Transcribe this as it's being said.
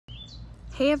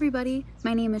Hey everybody,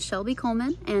 my name is Shelby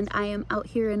Coleman and I am out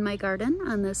here in my garden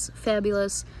on this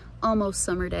fabulous almost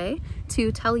summer day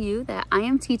to tell you that I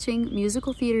am teaching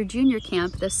musical theater junior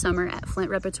camp this summer at Flint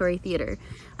Repertory Theater.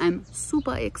 I'm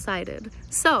super excited.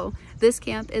 So this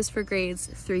camp is for grades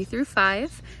 3 through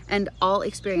 5 and all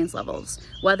experience levels.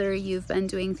 Whether you've been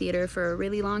doing theater for a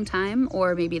really long time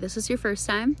or maybe this is your first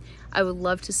time, I would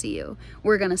love to see you.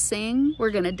 We're gonna sing,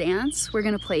 we're gonna dance, we're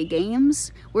gonna play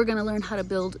games, we're gonna learn how to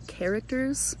build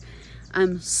characters.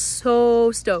 I'm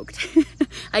so stoked.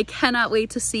 I cannot wait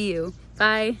to see you.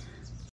 Bye.